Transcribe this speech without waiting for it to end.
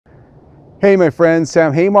Hey my friends,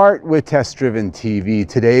 Sam Haymart with Test Driven TV.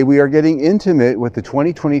 Today we are getting intimate with the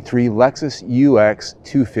 2023 Lexus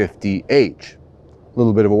UX250h. A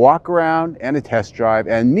little bit of a walk around and a test drive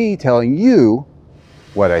and me telling you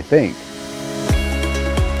what I think.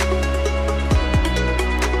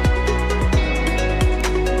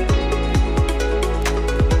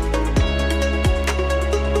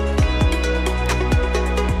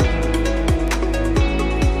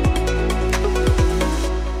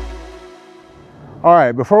 All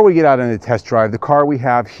right, before we get out on the test drive, the car we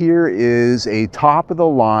have here is a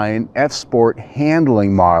top-of-the-line FSport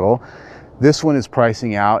handling model. This one is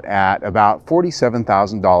pricing out at about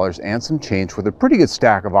 $47,000 and some change with a pretty good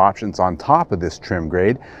stack of options on top of this trim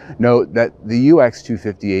grade. Note that the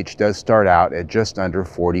UX250h does start out at just under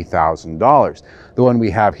 $40,000. The one we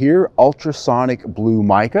have here, ultrasonic blue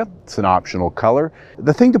mica. It's an optional color.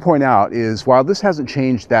 The thing to point out is while this hasn't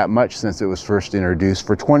changed that much since it was first introduced,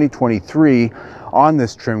 for 2023 on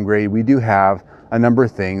this trim grade, we do have a number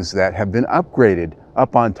of things that have been upgraded.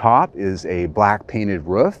 Up on top is a black painted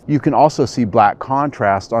roof. You can also see black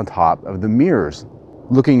contrast on top of the mirrors.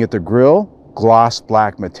 Looking at the grille, gloss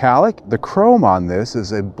black metallic. The chrome on this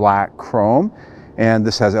is a black chrome, and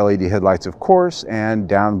this has LED headlights, of course, and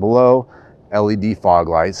down below, LED fog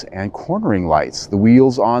lights and cornering lights. The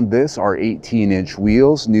wheels on this are 18-inch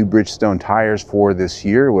wheels, new Bridgestone tires for this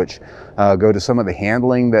year, which go to some of the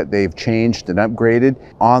handling that they've changed and upgraded.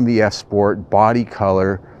 On the FSport, body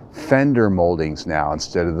color fender moldings now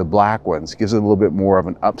instead of the black ones. Gives it a little bit more of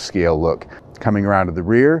an upscale look. Coming around to the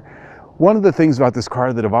rear, one of the things about this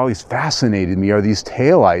car that have always fascinated me are these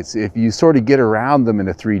taillights. If you sort of get around them in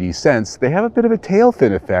a 3D sense, they have a bit of a tail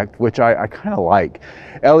fin effect, which I kind of like.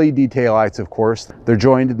 LED taillights, of course, they're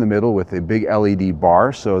joined in the middle with a big LED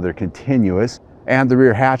bar, so they're continuous. And the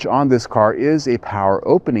rear hatch on this car is a power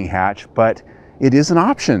opening hatch, but it is an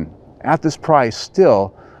option. At this price,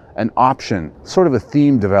 still an option. Sort of a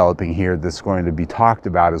theme developing here that's going to be talked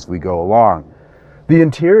about as we go along. The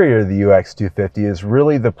interior of the UX250 is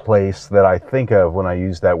really the place that I think of when I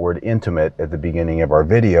use that word intimate at the beginning of our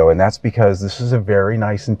video, and that's because this is a very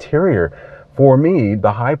nice interior. For me,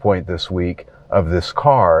 the high point this week of this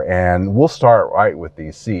car, and we'll start right with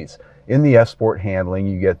these seats. In the FSport handling,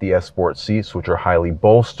 you get the FSport seats, which are highly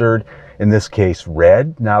bolstered, in this case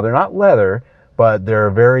red. Now they're not leather, but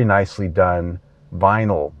they're very nicely done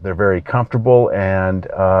vinyl. They're very comfortable, and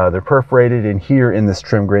they're perforated, and here in this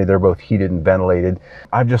trim grade they're both heated and ventilated.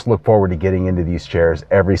 I've just looked forward to getting into these chairs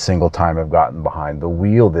every single time I've gotten behind the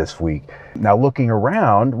wheel this week. Now looking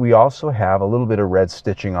around, we also have a little bit of red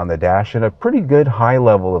stitching on the dash and a pretty good high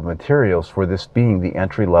level of materials for this being the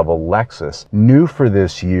entry-level Lexus. New for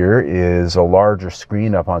this year is a larger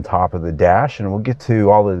screen up on top of the dash, and we'll get to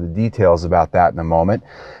all of the details about that in a moment.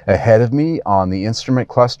 Ahead of me on the instrument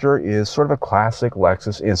cluster is sort of a classic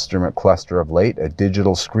Lexus instrument cluster of late, a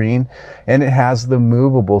digital screen, and it has the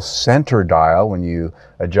movable center dial. When you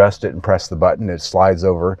adjust it and press the button, it slides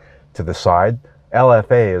over to the side.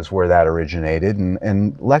 LFA is where that originated,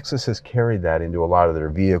 and Lexus has carried that into a lot of their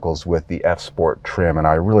vehicles with the FSport trim, and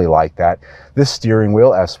I really like that. This steering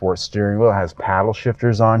wheel, FSport steering wheel, has paddle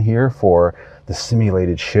shifters on here for the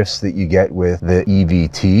simulated shifts that you get with the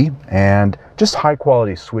EVT, and just high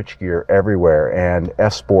quality switchgear everywhere, and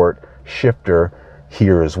FSport shifter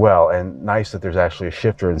here as well. And nice that there's actually a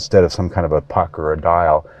shifter instead of some kind of a puck or a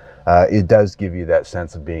dial. It does give you that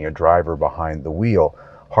sense of being a driver behind the wheel.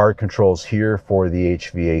 Hard controls here for the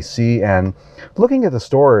HVAC, and looking at the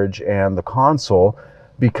storage and the console,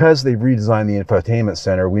 because they've redesigned the infotainment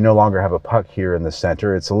center, we no longer have a puck here in the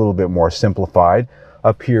center. It's a little bit more simplified.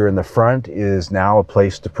 Up here in the front is now a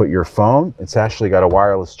place to put your phone. It's actually got a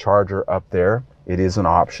wireless charger up there. It is an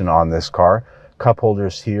option on this car. Cup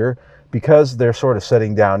holders here. Because they're sort of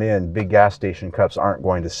setting down in, big gas station cups aren't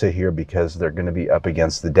going to sit here because they're going to be up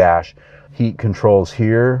against the dash. Heat controls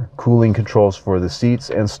here, cooling controls for the seats,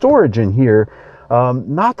 and storage in here.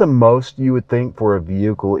 Not the most you would think for a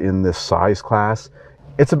vehicle in this size class.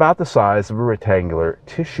 It's about the size of a rectangular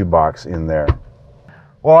tissue box in there.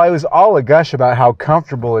 Well, I was all agush about how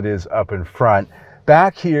comfortable it is up in front.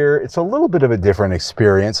 Back here, it's a little bit of a different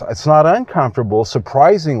experience. It's not uncomfortable,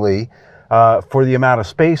 surprisingly. For the amount of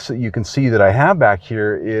space that you can see that I have back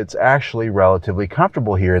here, it's actually relatively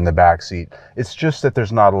comfortable here in the back seat. It's just that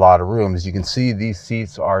there's not a lot of room. As you can see, these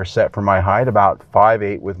seats are set for my height, about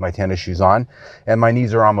 5'8" with my tennis shoes on, and my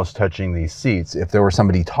knees are almost touching these seats. If there were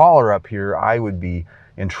somebody taller up here, I would be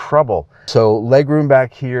in trouble. So legroom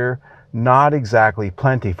back here, not exactly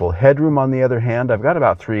plentiful. Headroom, on the other hand, I've got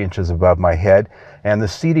about 3 inches above my head, and the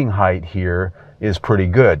seating height here is pretty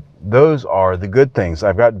good. Those are the good things.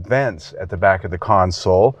 I've got vents at the back of the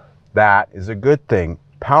console, That is a good thing.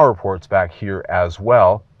 Power ports back here as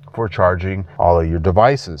well for charging all of your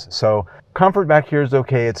devices. So comfort back here is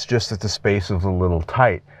okay, it's just that the space is a little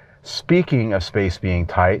tight. Speaking of space being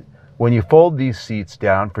tight, when you fold these seats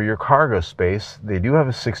down for your cargo space, they do have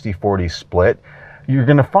a 60-40 split. You're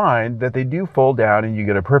going to find that they do fold down and you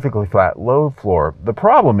get a perfectly flat load floor. The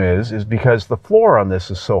problem is because the floor on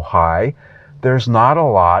this is so high, there's not a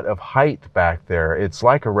lot of height back there. It's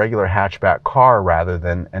like a regular hatchback car rather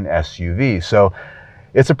than an SUV. So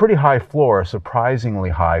it's a pretty high floor, a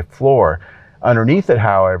surprisingly high floor. Underneath it,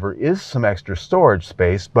 however, is some extra storage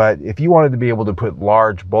space, but if you wanted to be able to put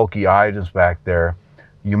large, bulky items back there,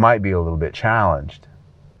 you might be a little bit challenged.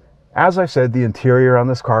 As I said, the interior on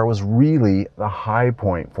this car was really the high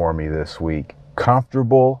point for me this week.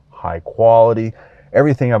 Comfortable, high quality,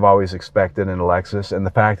 everything I've always expected in a Lexus, and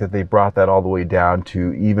the fact that they brought that all the way down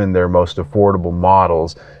to even their most affordable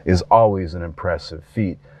models is always an impressive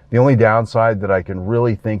feat. The only downside that I can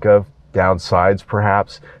really think of, downsides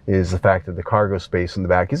perhaps, is the fact that the cargo space in the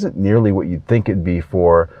back isn't nearly what you'd think it'd be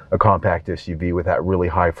for a compact SUV with that really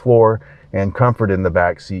high floor, and comfort in the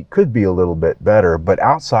back seat could be a little bit better, but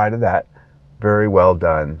outside of that, very well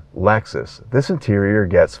done Lexus. This interior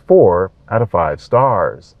gets 4 out of 5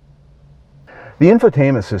 stars. The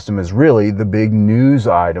infotainment system is really the big news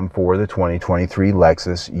item for the 2023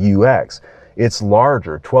 Lexus UX. It's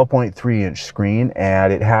larger, 12.3-inch screen,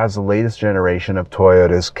 and it has the latest generation of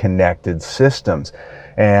Toyota's connected systems.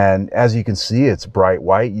 And as you can see, it's bright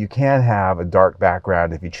white. You can have a dark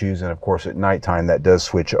background if you choose, and of course at nighttime that does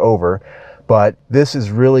switch over. But this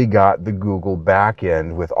has really got the Google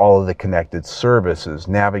backend with all of the connected services,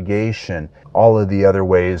 navigation, all of the other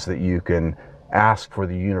ways that you can ask for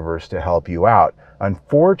the universe to help you out.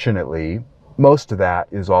 Unfortunately, most of that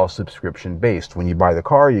is all subscription based. When you buy the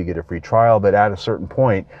car, you get a free trial, but at a certain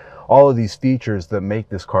point, all of these features that make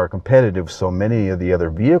this car competitive so many of the other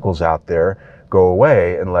vehicles out there go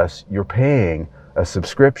away unless you're paying a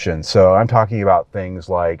subscription. So I'm talking about things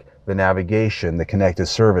like the navigation, the connected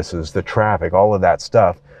services, the traffic, all of that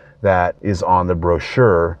stuff that is on the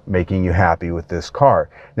brochure making you happy with this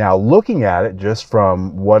car. Now, looking at it just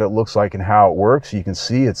from what it looks like and how it works, you can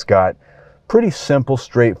see it's got pretty simple,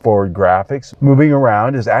 straightforward graphics. Moving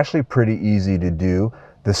around is actually pretty easy to do.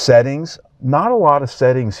 The settings, not a lot of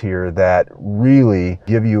settings here that really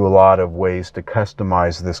give you a lot of ways to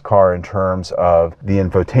customize this car in terms of the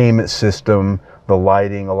infotainment system, the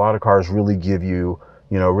lighting. A lot of cars really give you,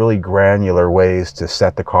 really granular ways to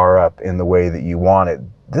set the car up in the way that you want it.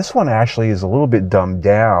 This one actually is a little bit dumbed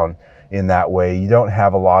down in that way. You don't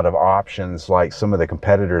have a lot of options like some of the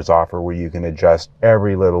competitors offer where you can adjust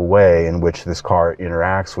every little way in which this car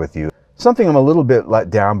interacts with you. Something I'm a little bit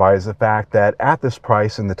let down by is the fact that at this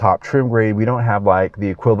price in the top trim grade, we don't have like the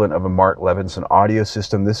equivalent of a Mark Levinson audio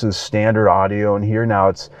system. This is standard audio in here. Now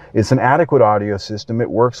it's an adequate audio system. It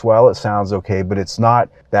works well, it sounds okay, but it's not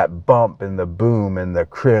that bump and the boom and the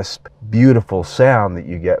crisp, beautiful sound that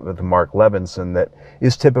you get with the Mark Levinson that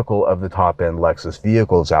is typical of the top end Lexus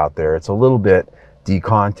vehicles out there. It's a little bit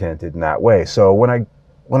decontented in that way. So when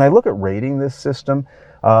I look at rating this system,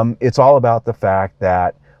 it's all about the fact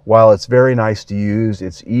that while it's very nice to use,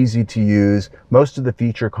 it's easy to use, most of the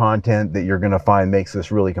feature content that you're going to find makes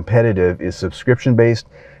this really competitive is subscription based,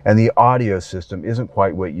 and the audio system isn't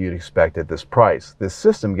quite what you'd expect at this price. This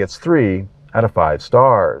system gets 3 out of 5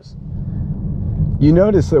 stars. You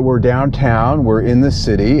notice that we're downtown, we're in the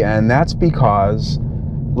city, and that's because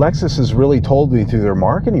Lexus has really told me through their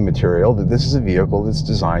marketing material that this is a vehicle that's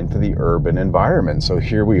designed for the urban environment. So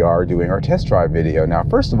here we are doing our test drive video. Now,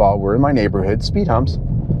 first of all, we're in my neighborhood, speed humps.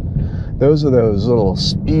 Those are those little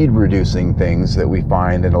speed reducing things that we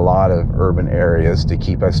find in a lot of urban areas to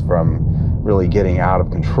keep us from really getting out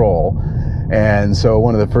of control. And so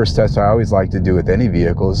one of the first tests I always like to do with any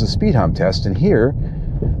vehicle is a speed hump test. And here,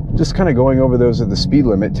 just kind of going over those at the speed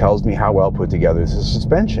limit tells me how well put together the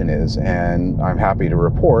suspension is. And I'm happy to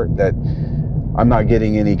report that I'm not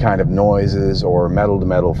getting any kind of noises or metal to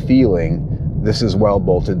metal feeling. This is well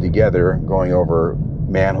bolted together, going over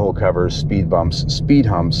manhole covers, speed bumps, speed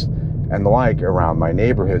humps, and the like around my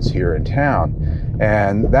neighborhoods here in town.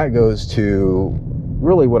 And that goes to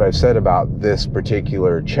really what I've said about this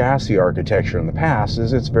particular chassis architecture in the past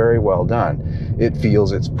is it's very well done. It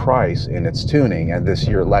feels its price in its tuning, and this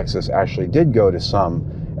year Lexus actually did go to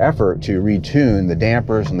some effort to retune the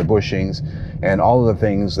dampers and the bushings and all of the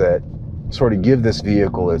things that sort of give this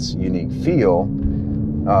vehicle its unique feel.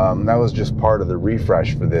 That was just part of the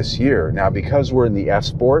refresh for this year. Now, because we're in the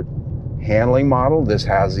FSport handling model, this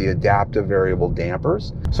has the adaptive variable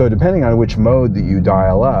dampers. So depending on which mode that you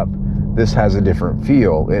dial up, this has a different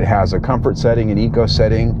feel. It has a comfort setting, an eco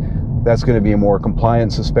setting, That's going to be a more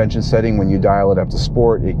compliant suspension setting. When you dial it up to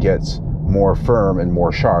sport, it gets more firm and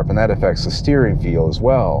more sharp, and that affects the steering feel as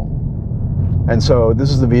well. And so this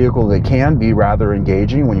is the vehicle that can be rather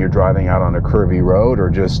engaging when you're driving out on a curvy road or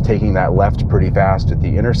just taking that left pretty fast at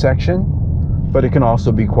the intersection, but it can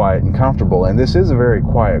also be quiet and comfortable. And this is a very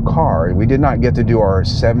quiet car. We did not get to do our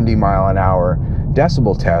 70-mile-an-hour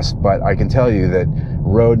decibel test, but I can tell you that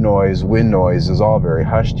road noise, wind noise is all very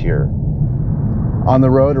hushed here. On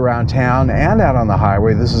the road around town and out on the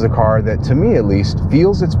highway, this is a car that, to me at least,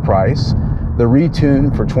 feels its price. The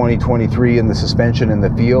retune for 2023 in the suspension and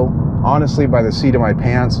the feel, honestly, by the seat of my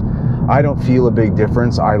pants, I don't feel a big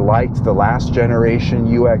difference. I liked the last generation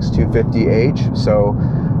UX250h, so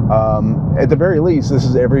at the very least, this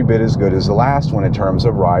is every bit as good as the last one in terms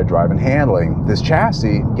of ride, drive, and handling. This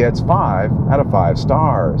chassis gets 5 out of 5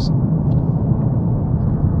 stars.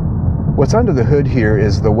 What's under the hood here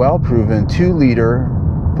is the well-proven 2-liter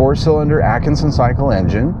 4-cylinder Atkinson cycle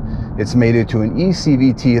engine. It's mated to an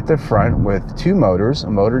eCVT at the front with 2 motors, a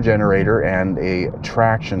motor generator and a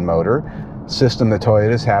traction motor, system that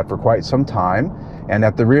Toyota's had for quite some time. And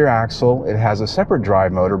at the rear axle, it has a separate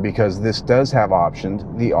drive motor because this does have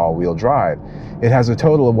optioned the all-wheel drive. It has a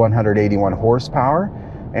total of 181 horsepower,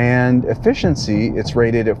 and efficiency, it's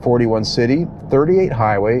rated at 41 city, 38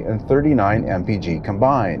 highway, and 39 mpg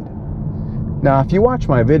combined. Now, if you watch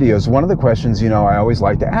my videos, one of the questions, I always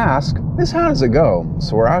like to ask is, how does it go?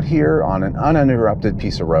 So we're out here on an uninterrupted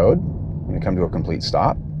piece of road. I'm going to come to a complete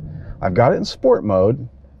stop. I've got it in sport mode.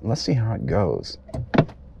 Let's see how it goes.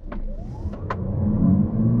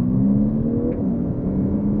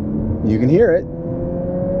 You can hear it.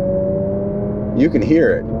 You can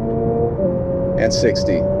hear it. And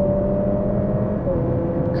 60.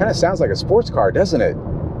 Kind of sounds like a sports car, doesn't it?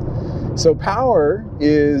 So power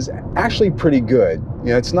is actually pretty good.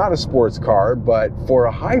 It's not a sports car, but for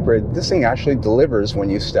a hybrid, this thing actually delivers when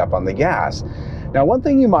you step on the gas. Now, one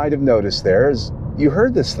thing you might have noticed there is you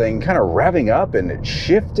heard this thing kind of revving up and it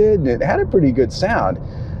shifted and it had a pretty good sound.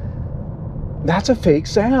 That's a fake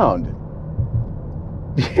sound.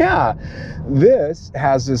 Yeah, this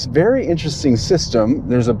has this very interesting system.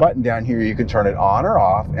 There's a button down here, you can turn it on or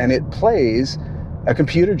off, and it plays a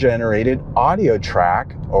computer-generated audio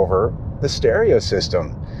track over the stereo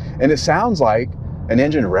system. And it sounds like an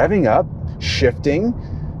engine revving up, shifting.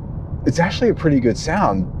 It's actually a pretty good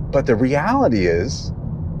sound, but the reality is,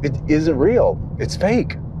 it isn't real. It's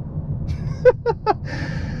fake.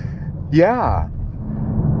 Yeah.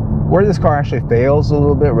 Where this car actually fails a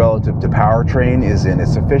little bit relative to powertrain is in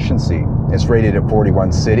its efficiency. It's rated at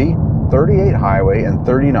 41 city, 38 highway, and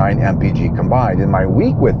 39 mpg combined. In my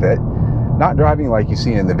week with it, not driving like you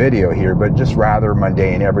see in the video here, but just rather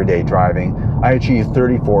mundane everyday driving, I achieved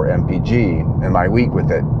 34 mpg in my week with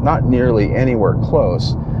it. Not nearly anywhere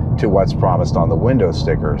close to what's promised on the window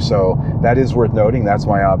sticker. So that is worth noting. That's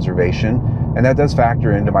my observation. And that does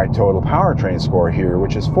factor into my total powertrain score here,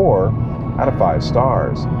 which is 4 out of 5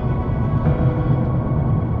 stars.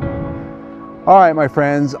 All right, my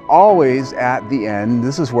friends, always at the end,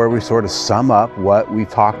 this is where we sort of sum up what we've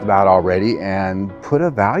talked about already and put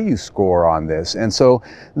a value score on this. And so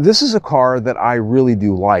this is a car that I really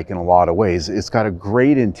do like in a lot of ways. It's got a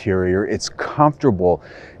great interior. It's comfortable.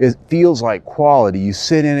 It feels like quality. You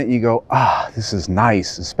sit in it and you go, this is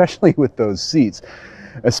nice, especially with those seats.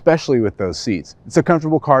 It's a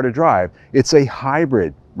comfortable car to drive. It's a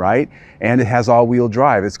hybrid, right? And it has all-wheel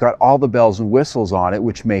drive. It's got all the bells and whistles on it,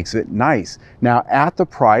 which makes it nice. Now, at the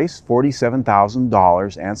price,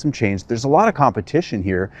 $47,000 and some change, there's a lot of competition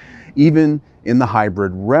here, even in the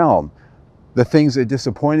hybrid realm. The things that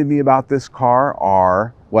disappointed me about this car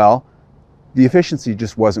are, well, the efficiency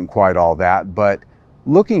just wasn't quite all that, but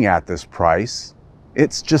looking at this price,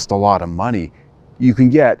 it's just a lot of money. You can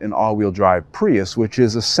get an all-wheel drive Prius, which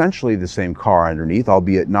is essentially the same car underneath,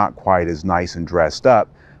 albeit not quite as nice and dressed up,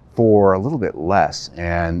 for a little bit less.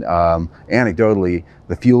 And anecdotally,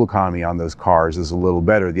 the fuel economy on those cars is a little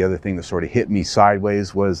better. The other thing that sort of hit me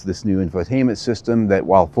sideways was this new infotainment system that,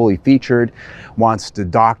 while fully featured, wants to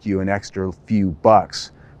dock you an extra few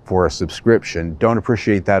bucks for a subscription. Don't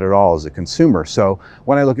appreciate that at all as a consumer. So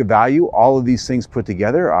when I look at value, all of these things put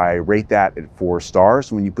together, I rate that at 4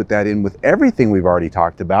 stars. When you put that in with everything we've already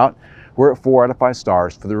talked about, we're at 4 out of 5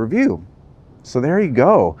 stars for the review. So there you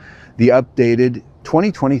go. The updated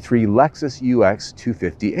 2023 Lexus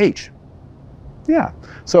UX250h. Yeah,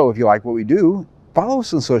 so if you like what we do, follow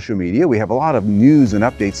us on social media. We have a lot of news and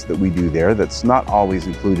updates that we do there that's not always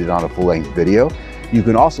included on a full-length video. You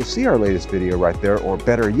can also see our latest video right there, or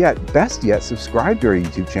better yet, best yet, subscribe to our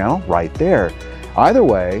YouTube channel right there. Either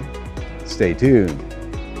way, stay tuned.